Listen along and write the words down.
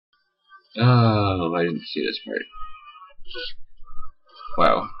Oh, I didn't see this part.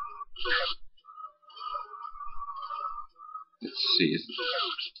 Wow. Let's see.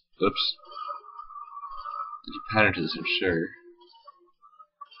 Oops. There's a pattern to this, I'm sure.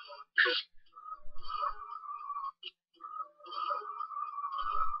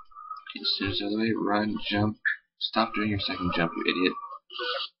 Okay, as soon as out of the way, run, jump. Stop doing your second jump, you idiot.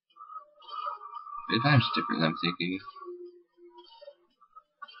 Maybe I'm different than I'm thinking.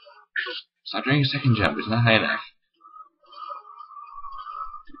 Stop doing your second jump, it's not high enough.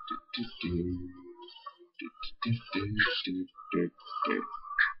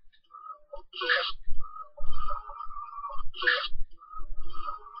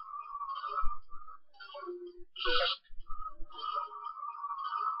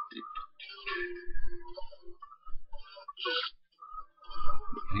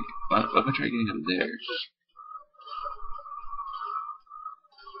 What if I try getting up there?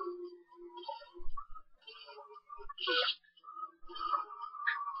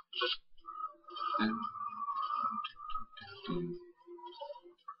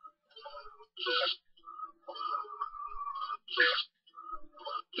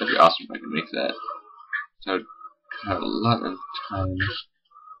 That'd be awesome if I could make that. So I would have a lot of time,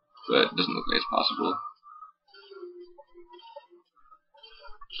 but it doesn't look like it's possible.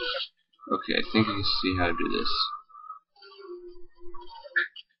 Okay, I think I can see how to do this.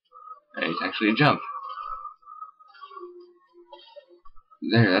 I need to actually jump.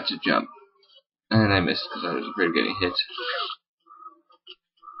 There, that's a jump. And I missed because I was afraid of getting hit.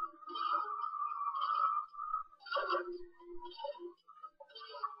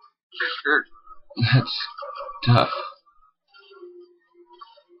 That's tough.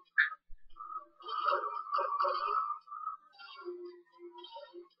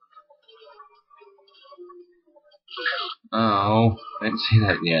 Oh, I didn't see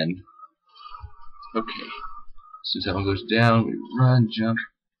that in the end. Okay. As soon as that one goes down, we run, jump,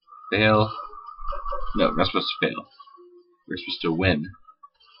 fail. No, we're not supposed to fail. We're supposed to win.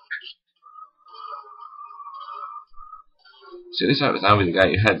 See, at least I was not the guy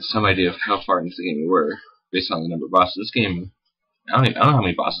who had some idea of how far into the game we were, based on the number of bosses. This game, I don't know how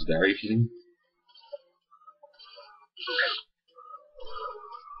many bosses there are. Are you kidding?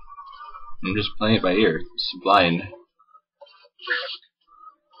 I'm just playing it by ear. It's blind.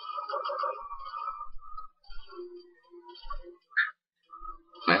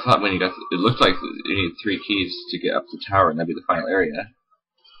 And I thought when you got, it looked like you needed 3 keys to get up the tower, and that'd be the final area.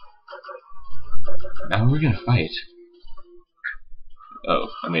 Now who are we gonna fight? Oh,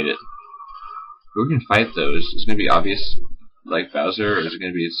 I made it. Who are we gonna fight though? Is it gonna be obvious, like Bowser, or is it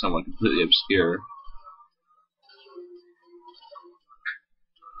gonna be someone completely obscure?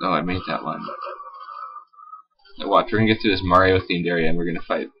 Oh, I made that one. Now watch, we're gonna get through this Mario-themed area, and we're gonna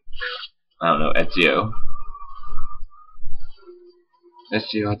fight, I don't know, Ezio.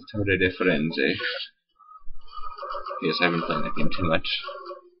 Ezio Auditore de Firenze. Yes, I've been playing that game too much.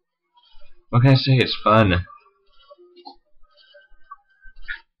 What can I say? It's fun.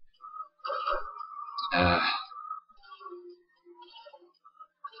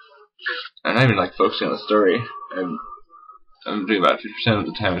 I'm not even like focusing on the story. I'm doing about 50% of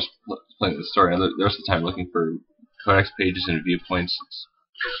the time just playing the story, and the rest of the time looking for codex pages and viewpoints. It's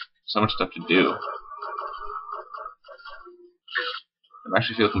so much stuff to do. I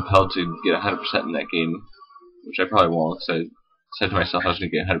actually feel compelled to get 100% in that game, which I probably won't, because I said to myself I was going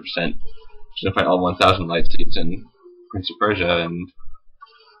to get 100%. I was going to find all 1,000 light seeds in Prince of Persia, and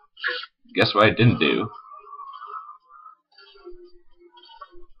guess what I didn't do?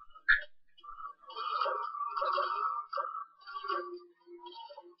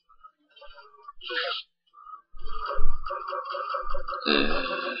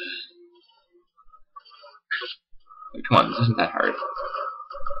 Come on, this isn't that hard.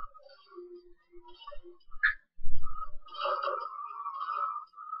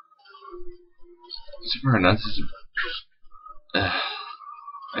 Super hard. This is.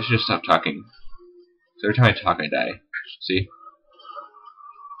 I should have stopped talking. So every time I talk, I die. See?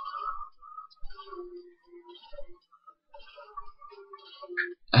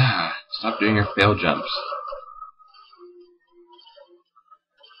 Stop doing your fail jumps.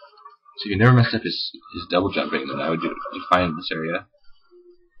 So if you never messed up his double jumping, then I would do fine in this area.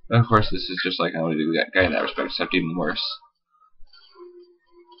 But of course, this is just like I would do that guy in that respect, except even worse.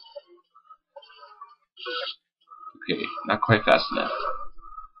 Okay, not quite fast enough.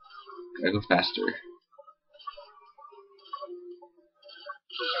 Gotta go faster.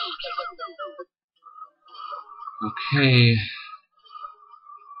 Okay.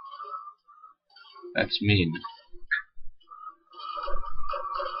 That's mean.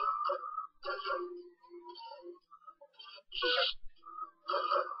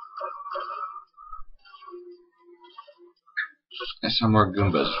 I saw more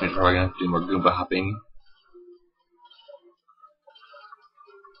Goombas, which means we're probably gonna have to do more Goomba hopping.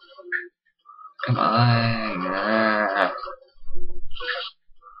 Come on!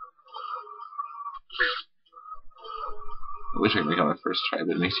 I wish I could make it on my first try,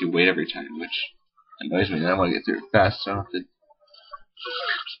 but it makes you wait every time, which annoys me, and I want to get through it fast, so I don't have to...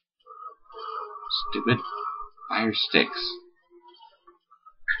 Stupid fire sticks.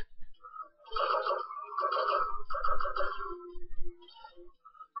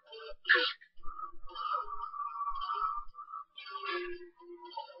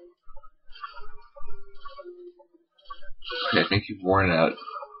 Okay, I think you've worn out.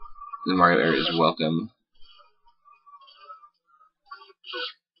 The Mario area is welcome.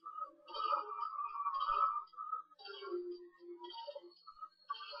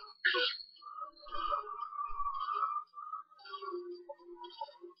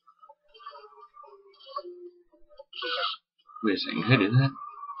 Wait a second, can I do that?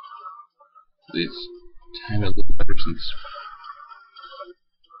 Please time it a little better since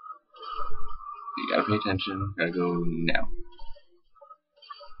you gotta pay attention. Gotta go now.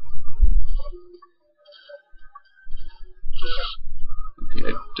 Okay,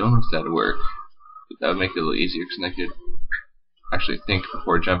 I don't know if that'd work, but that would make it a little easier because I could actually think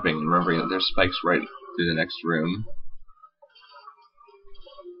before jumping and remembering that there's spikes right through the next room.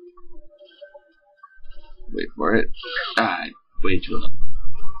 Wait for it. Ah, I waited too long.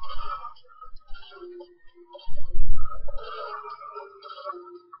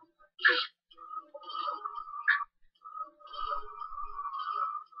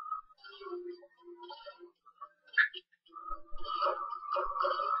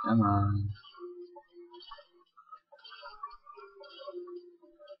 Come on.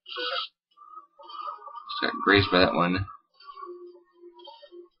 Just got grazed by that one.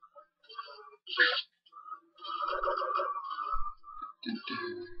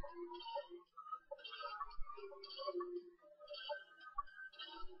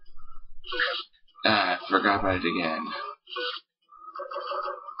 Ah, I forgot about it again.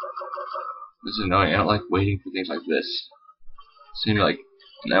 This is annoying. I don't like waiting for things like this. Seems like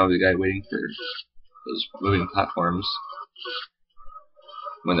now the guy waiting for those moving platforms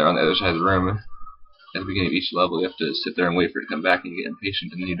when they're on the other side of the room. At the beginning of each level, you have to sit there and wait for it to come back and you get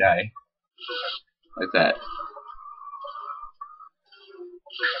impatient and then you die. Like that.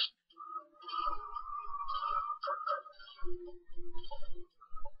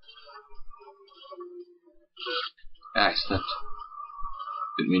 Ah, I slipped.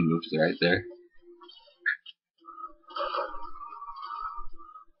 Didn't mean to move to the right there.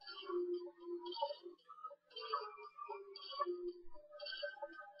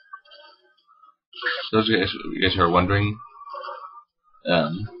 Those of you guys who are wondering,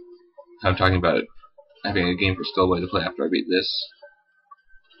 how I'm talking about having a game for Skullboy to play after I beat this,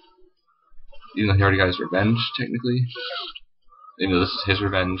 even though he already got his revenge, technically, even though this is his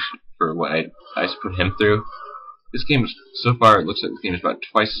revenge for what I put him through. This game, so far, it looks like this game is about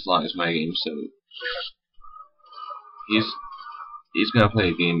twice as long as my game, so he's gonna play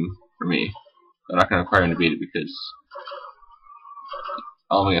a game for me. I'm not gonna require him to beat it because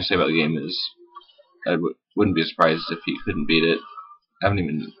all I'm gonna say about the game is I wouldn't be surprised if he couldn't beat it. I haven't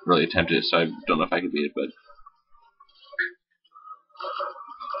even really attempted it, so I don't know if I could beat it, but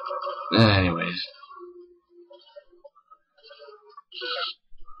anyways.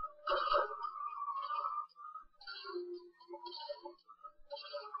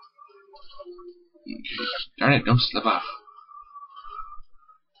 Okay. Darn it, don't slip off.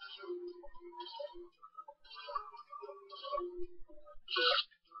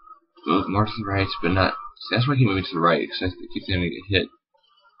 Move more to the right, but not... See, that's why I keep moving to the right, because I keep going to get hit.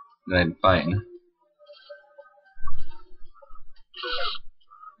 Then I'm fine.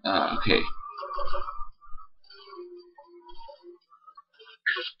 Ah, okay.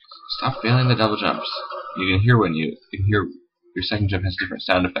 Stop failing the double jumps. You can hear when you can hear your second jump has different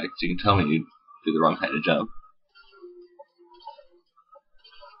sound effects. You can tell when you do the wrong kind of jump.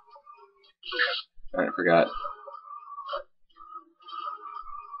 Alright, I forgot.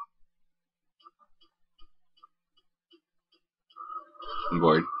 I'm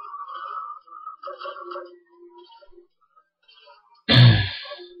bored.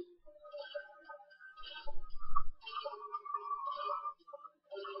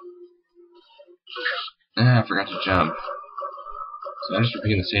 I forgot to jump. So I'm just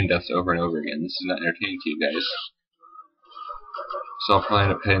repeating the same deaths over and over again. This is not entertaining to you guys. So I'll probably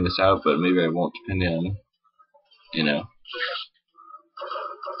end up cutting this out, but maybe I won't, depending on, you know.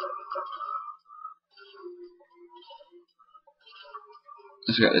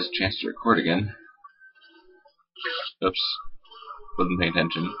 Just got this chance to record again. Oops. Wasn't paying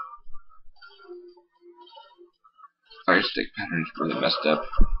attention. Fire stick pattern is really messed up.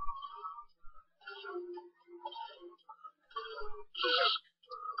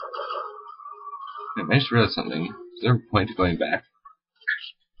 I just realized something. Is there a point to going back?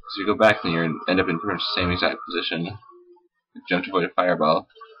 Because you go back and you end up in pretty much the same exact position. You jump to avoid a fireball.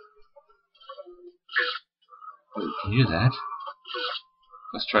 Wait, can you do that?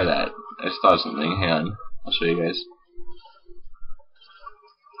 Let's try that. I just thought of something. Hang on. I'll show you guys.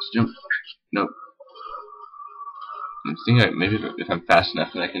 Let's jump. Nope. I'm thinking like maybe if I'm fast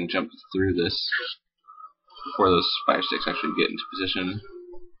enough then I can jump through this before those fire sticks actually get into position.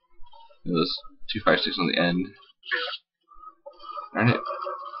 And those 2 fire sticks on the end. Darn it.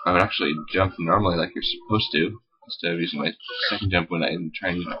 I would actually jump normally like you're supposed to, instead of using my second jump when I try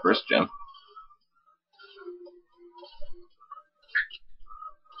and use my first jump.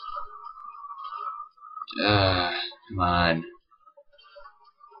 Come on.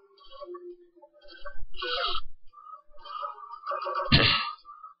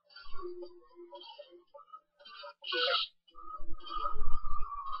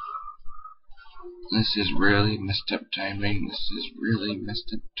 This is really messed up timing. This is really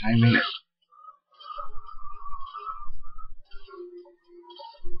messed up timing.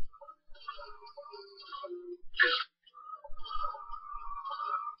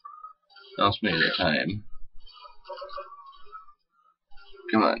 Almost made it the time.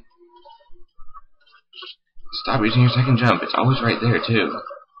 Come on. Stop using your second jump. It's always right there, too.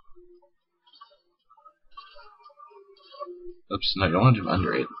 Oops, no, you don't want to jump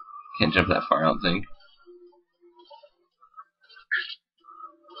under it. Can't jump that far, I don't think.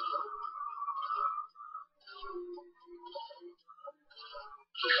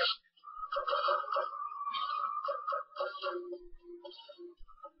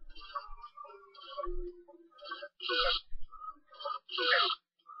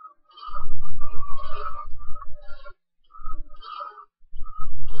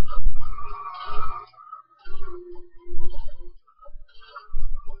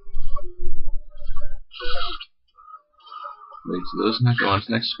 Wait, do those not go on to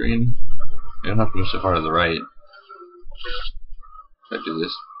the next screen? I don't have to move so far to the right. If I do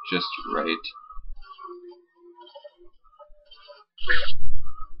this just right.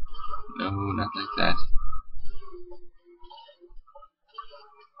 No, not like that.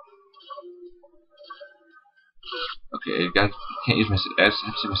 Okay, can't use my. I have to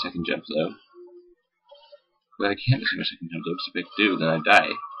use my second jump though. But I can't use my second jump though, because if I do, then I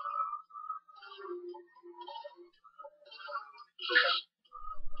die.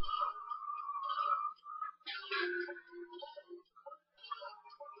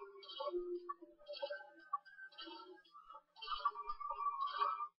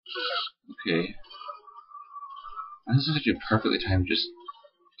 Okay. This is actually perfectly timed to just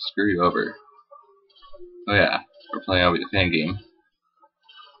screw you over. Oh yeah, we're playing I'll Be the Fan game.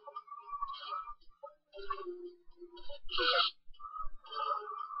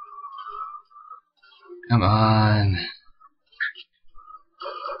 Come on.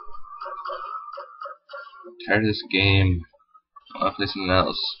 I'm tired of this game. I want to play something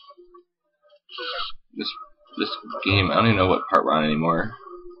else. This game, I don't even know what part we're on anymore.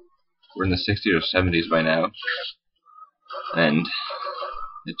 We're in the 60s or 70s by now. And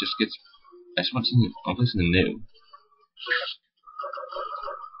it just gets. I just want something. I want to play something new.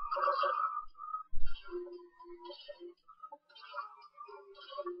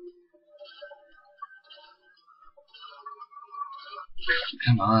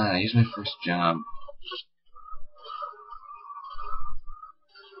 Come on, I used my first jump.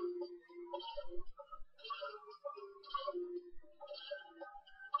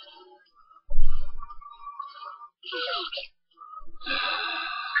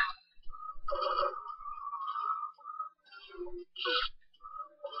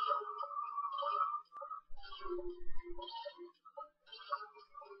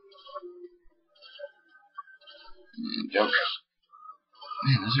 Jump.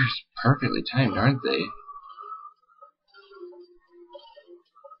 Man, those are perfectly timed, aren't they?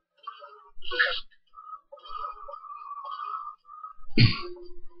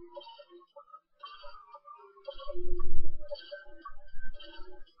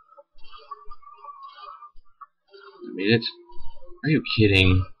 I made it. Are you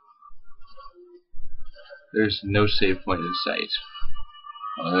kidding? There's no save point in sight.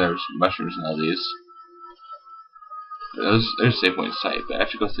 Oh, there's mushrooms in all these. There's a save point in sight, but I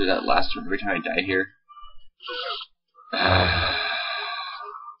have to go through that last one every time I die here.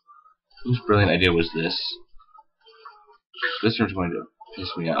 Whose brilliant idea was this? This one's going to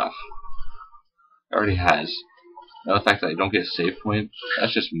piss me off. It already has. Now the fact that I don't get a save point,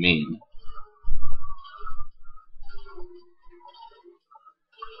 that's just mean.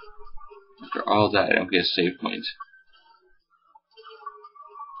 After all that, I don't get a save point.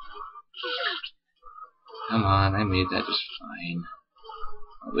 Come on, I made that just fine.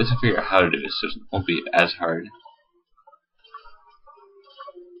 At least I figure out how to do this, so it won't be as hard.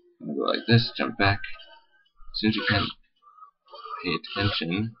 I'm gonna go like this, jump back. As soon as you can, pay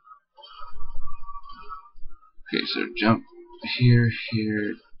attention. Okay, so jump here,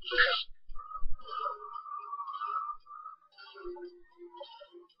 here.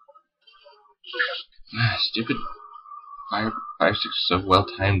 Stupid fire sticks are so well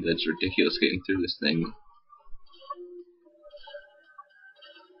timed that it's ridiculous getting through this thing.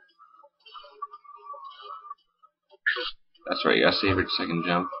 That's right, you gotta save your second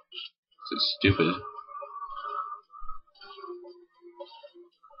jump. It's stupid.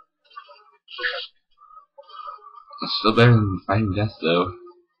 It's still better than fighting death, though.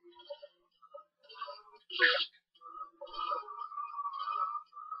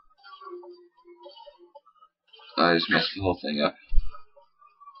 I just messed the whole thing up.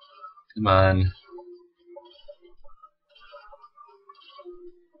 Come on.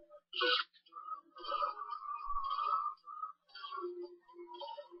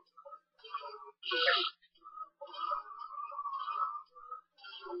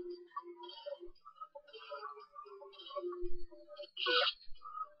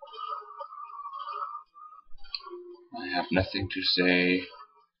 I have nothing to say.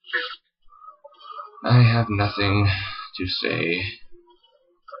 I have nothing to say.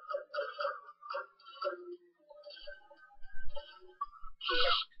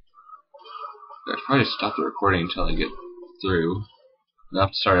 I'd probably stop the recording until I get through. I'll have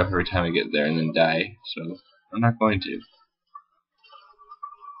to start up every time I get there and then die, so I'm not going to.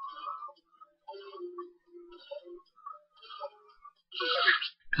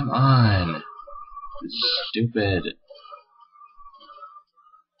 Come on! This is stupid.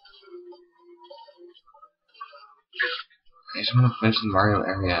 I just want to finish the Mario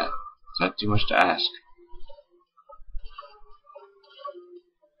area. It's not too much to ask.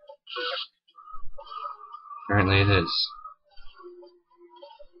 Apparently it is.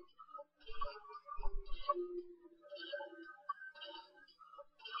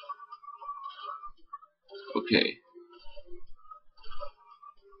 Okay.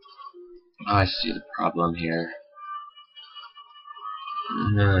 Oh, I see the problem here.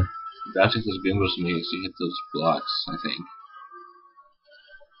 Bouncing those Goombas makes you hit those blocks, I think.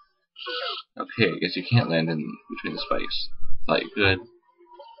 Okay, I guess you can't land in between the spikes. Thought you could.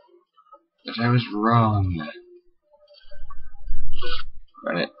 But I was wrong.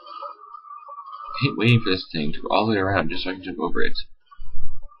 Run it. I hate waiting for this thing to go all the way around just so I can jump over it.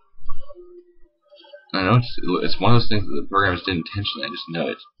 I know it's one of those things that the programmers did intentionally, I just know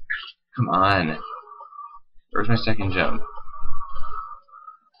it. Come on. Where's my second jump?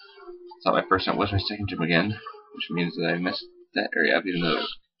 It's not my first jump, where's my second jump again? Which means that I messed that area up even though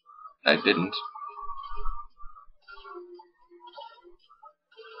I didn't.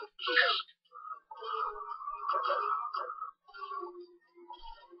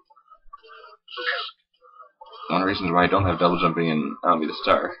 One of the reasons why I don't have double jumping in Be the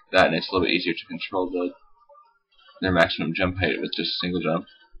Star. That, and it's a little bit easier to control their maximum jump height with just a single jump.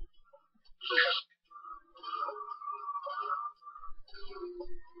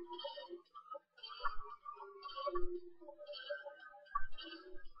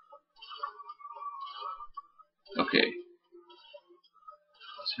 Okay.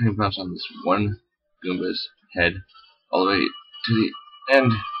 Let's make a bounce on this one Goomba's head all the way to the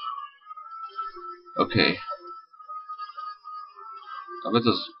end. Okay. I bet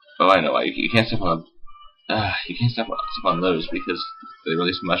those. Oh, I know. You can't step on. You can't step on those because they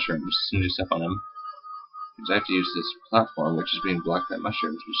release mushrooms as soon as you step on them. Because I have to use this platform, which is being blocked by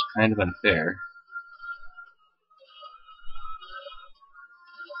mushrooms, which is kind of unfair.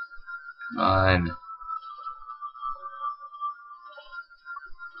 Come on.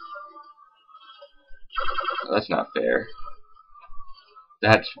 Oh, that's not fair.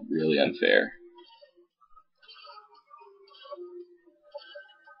 That's really unfair.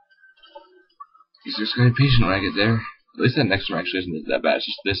 He's just gonna be patient when I get there. At least that next one actually isn't that bad. It's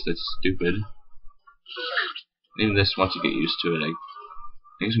just this that's stupid. Even this, once you get used to it, I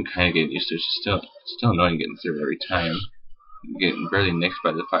guess I'm kind of getting used to it. It's still annoying getting through it every time. I'm getting barely nicked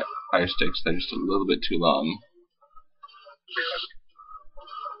by the fire sticks. They're just a little bit too long.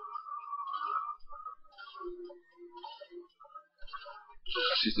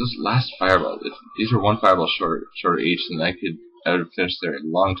 See, those last fireballs, if these were one fireball shorter each, then I could I would have finished there a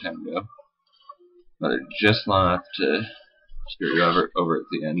long time ago. But they're just long enough to screw you over at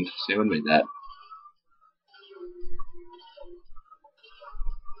the end. So I would have made that.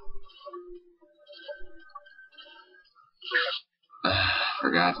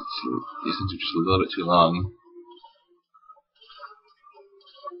 Forgot. These things are just a little bit too long.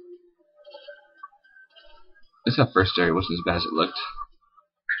 This first area wasn't as bad as it looked.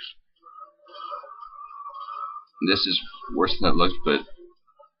 This is worse than it looked, but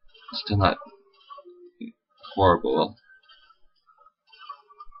still not horrible.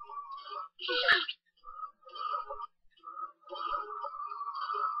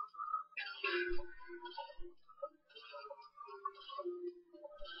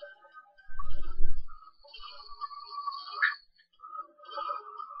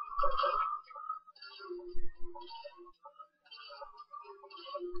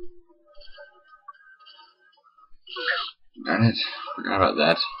 Darn it, forgot about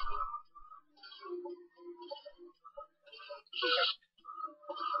that.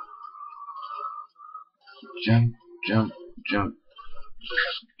 Jump, jump, jump.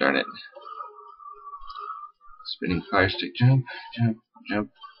 Darn it. Spinning fire stick, jump, jump,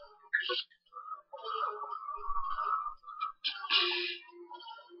 jump.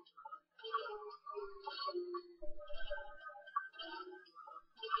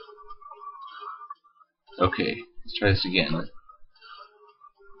 Okay, let's try this again.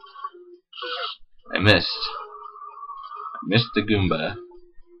 I missed. I missed the Goomba.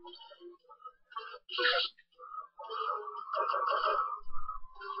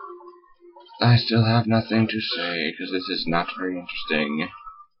 I still have nothing to say, because this is not very interesting. It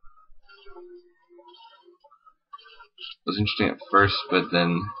was interesting at first, but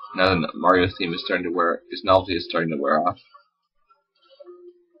then now the Mario theme is starting to wear, its novelty is starting to wear off.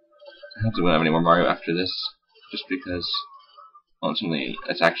 I don't have any more Mario after this, just because, well,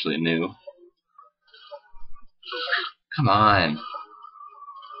 it's actually new. Come on!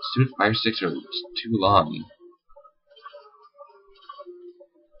 Stupid fire sticks are too long.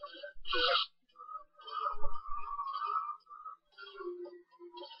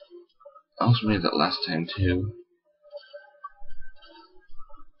 I also made that last time too.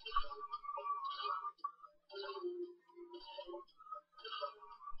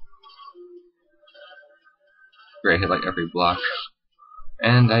 Where I hit like every block.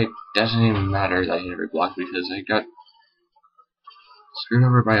 And it doesn't even matter that I hit every block because I got screwed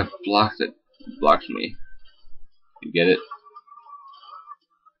over by a block that blocked me. You get it?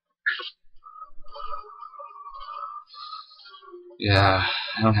 Yeah,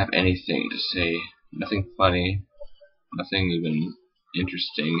 I don't have anything to say. Nothing funny. Nothing even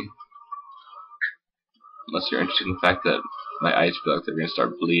interesting. Unless you're interested in the fact that my eyes feel like they're going to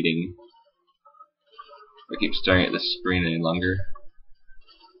start bleeding if I keep staring at this screen any longer.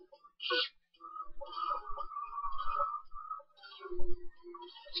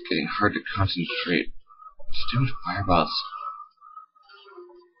 It's getting hard to concentrate. Stupid fireballs.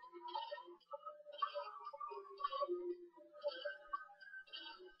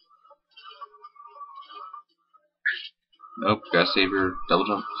 Nope, gotta save your double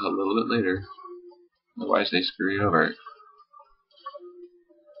jump a little bit later. Otherwise they screw you over.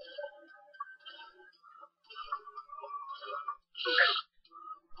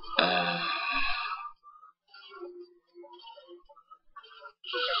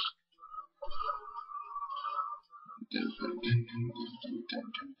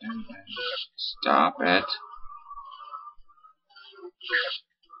 Stop it.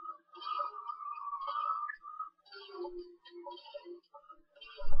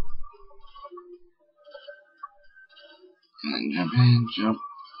 And then jump in, jump.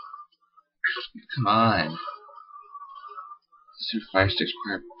 Come on. Super fire sticks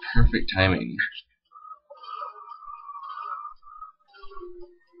require perfect timing.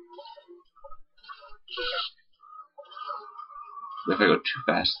 But if I go too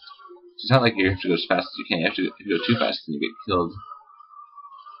fast, it's not like you have to go as fast as you can. If you go too fast, then you get killed.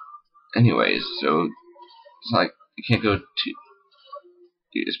 Anyways, so it's not like you can't go too.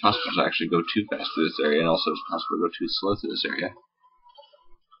 It's possible to actually go too fast through this area, and also it's possible to go too slow through this area.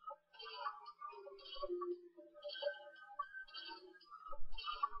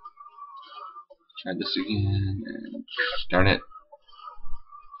 Try this again, and darn it,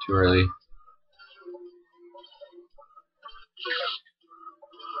 too early.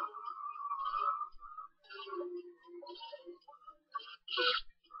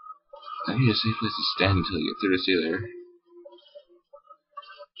 I need a safe place to stand until you get through to see there.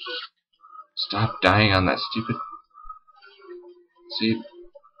 Stop dying on that stupid. See,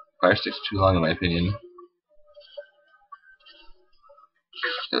 fire stick's too long in my opinion.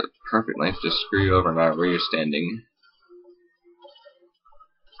 a perfect length to screw you over no matter where you're standing.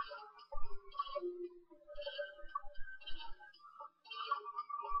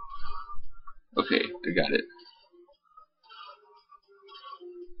 Okay, I got it.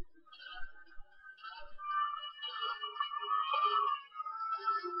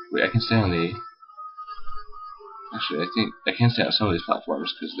 Wait, I can stay on the... Actually, I think I can stay on some of these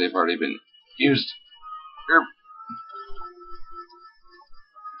platforms because they've already been used. Erp.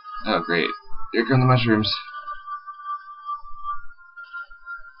 Oh, great. Here come the mushrooms.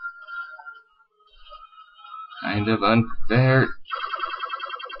 Kind of unfair.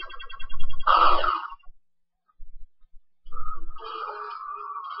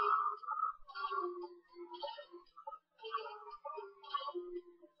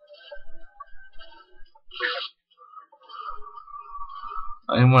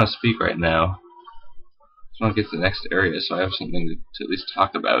 I didn't want to speak right now. I just want to get to the next area so I have something to at least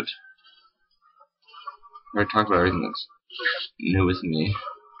talk about. Or talk about everything that's new with me.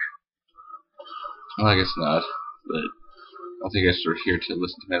 Well, I guess not, but I don't think you guys are here to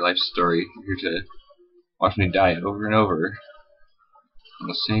listen to my life story. You're here to watch me die over and over on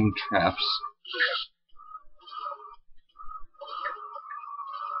the same traps.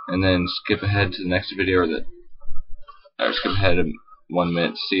 And then skip ahead to the next video, or skip ahead 1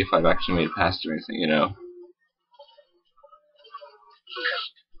 minute to see if I've actually made it past or anything, you know.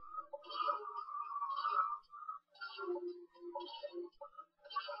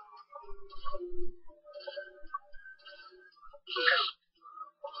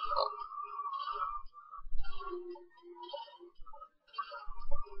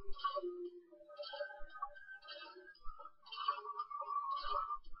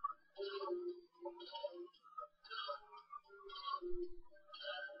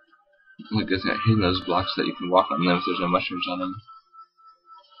 Only good thing I hidden those blocks that you can walk on them if there's no mushrooms on them.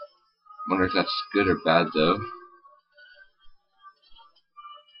 Wonder if that's good or bad though.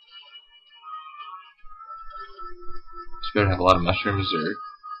 It's better to have a lot of mushrooms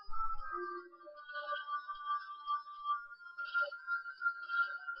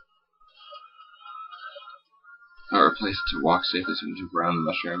or a place to walk safely so you can jump around the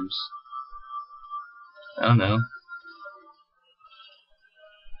mushrooms. I don't know.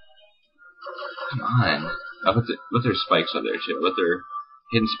 Come on. I bet there's spikes up there too. I bet there are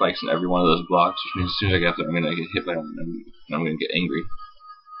hidden spikes in every one of those blocks, which means as soon as I get up there I'm gonna get hit by them and I'm gonna get angry.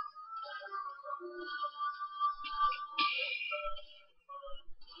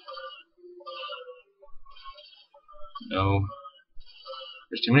 No.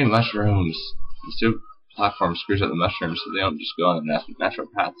 There's too many mushrooms. These two platforms screws up the mushrooms so they don't just go on the natural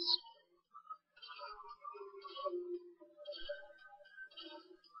paths.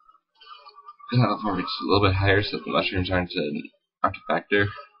 This platform gets a little bit higher so that the mushrooms aren't a factor.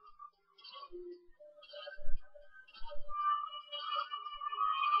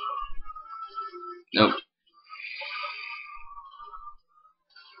 Nope.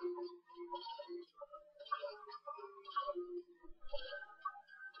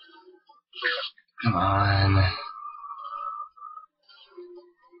 Come on.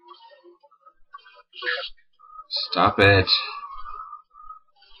 Stop it.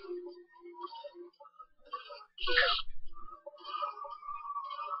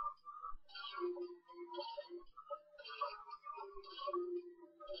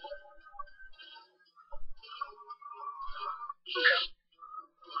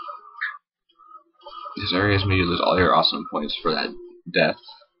 This area has made you lose all your awesome points for that death.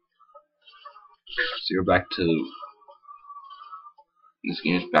 So you're back to... This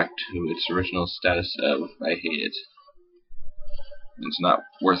game is back to its original status of I hate it. It's not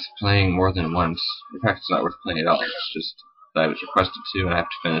worth playing more than once. In fact, it's not worth playing at all. It's just that I was requested to and I have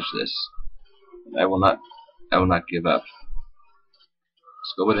to finish this. I will not give up.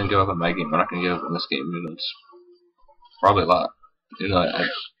 Scuba didn't give up on my game. I'm not going to give up on this game. Even though it's probably a lot. Even though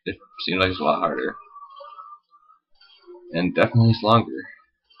it seems like it's a lot harder. And definitely it's longer.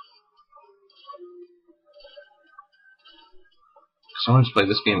 If someone who's played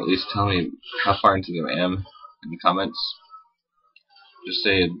this game, at least tell me how far into the game I am in the comments. Just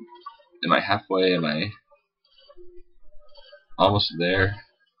say, am I halfway? Am I almost there?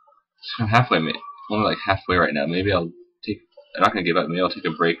 I'm halfway, only like halfway right now. Maybe I'm not gonna give up. Maybe I'll take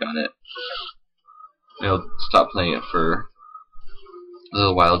a break on it. Maybe I'll stop playing it for a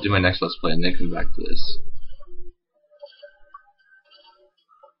little while, do my next Let's Play, and then come back to this.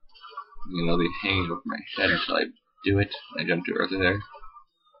 And I'll be hanging over my head until I do it. I jumped too early there.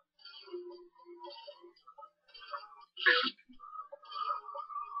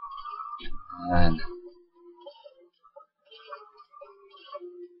 And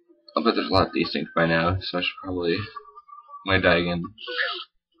But there's a lot of desync by now, so I should probably, when I die again.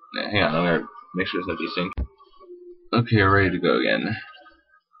 Hang on, I'm gonna make sure there's no desync. Okay, we're ready to go again.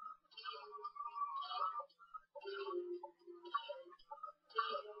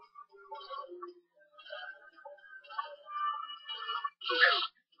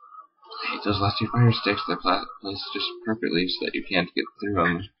 I hate those last two fire sticks. They're placed just perfectly so that you can't get through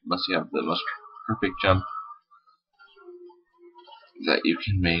them unless you have the most perfect jump that you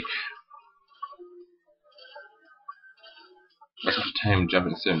can make. Most of the time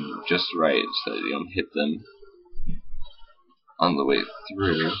jumping through them just right so that you don't hit them on the way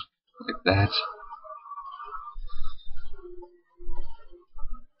through, like that.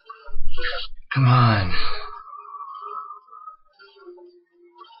 Come on.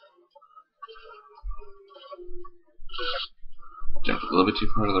 Jump a little bit too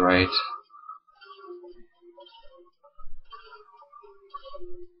far to the right.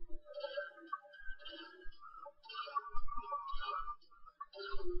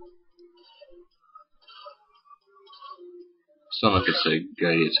 Still not it's a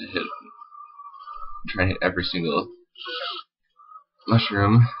good idea to hit. Try and hit every single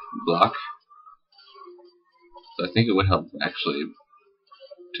mushroom block. So I think it would help if I actually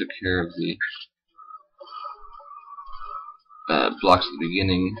took care of the blocks at the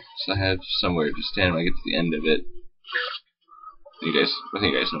beginning, so I have somewhere to stand when I get to the end of it. I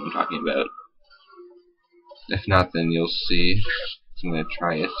think you guys know what I'm talking about. If not, then you'll see. So I'm going to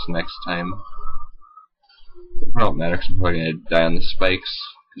try it next time. It probably won't matter because I'm probably going to die on the spikes,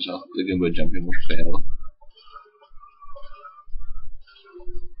 because the Goomba jumping will fail.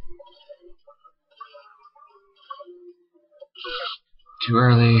 Too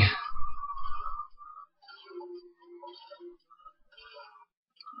early.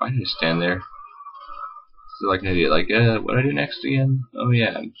 Why did I stand there? Still like an idiot. Like, what do I do next again? Oh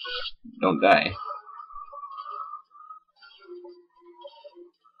yeah, don't die.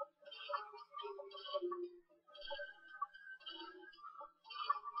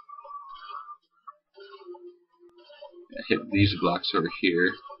 I hit these blocks over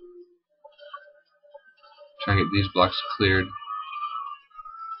here. Try and get these blocks cleared.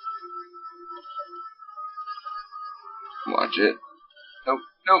 Watch it. Nope,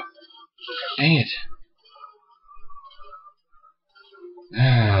 nope. Dang it.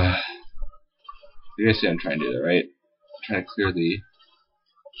 You guys see I'm trying to do that, right? I'm trying to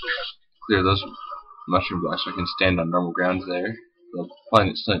clear those mushroom blocks so I can stand on normal ground there. They'll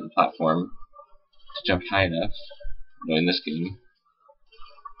probably still need the platform to jump high enough. No, in this game.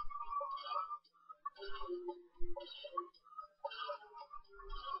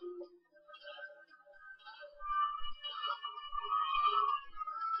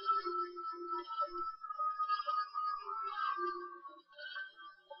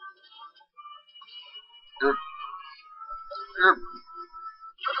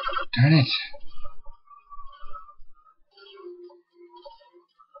 Darn it.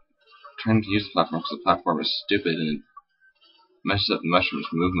 I'm trying to use the platform because the platform is stupid and it messes up the mushroom's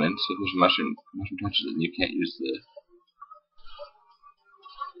movement. So if there's a mushroom touches it, and you can't use the...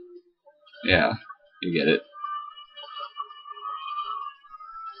 Yeah, you get it.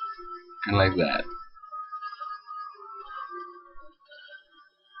 Kinda like that.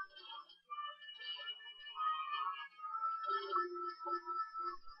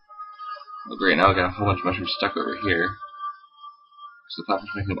 Well, great, now I've got a whole bunch of mushrooms stuck over here. So the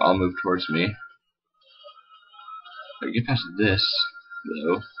platform's making them all move towards me. If I get past this,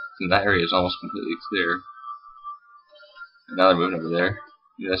 though, then that area is almost completely clear. And now they're moving over there.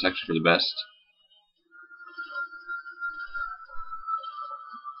 Maybe that's actually for the best.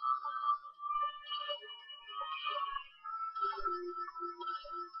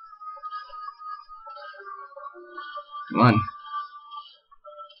 Come on.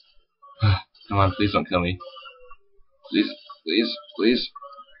 Come on, please don't kill me. Please, please, please.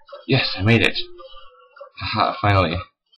 Yes, I made it. Haha, finally.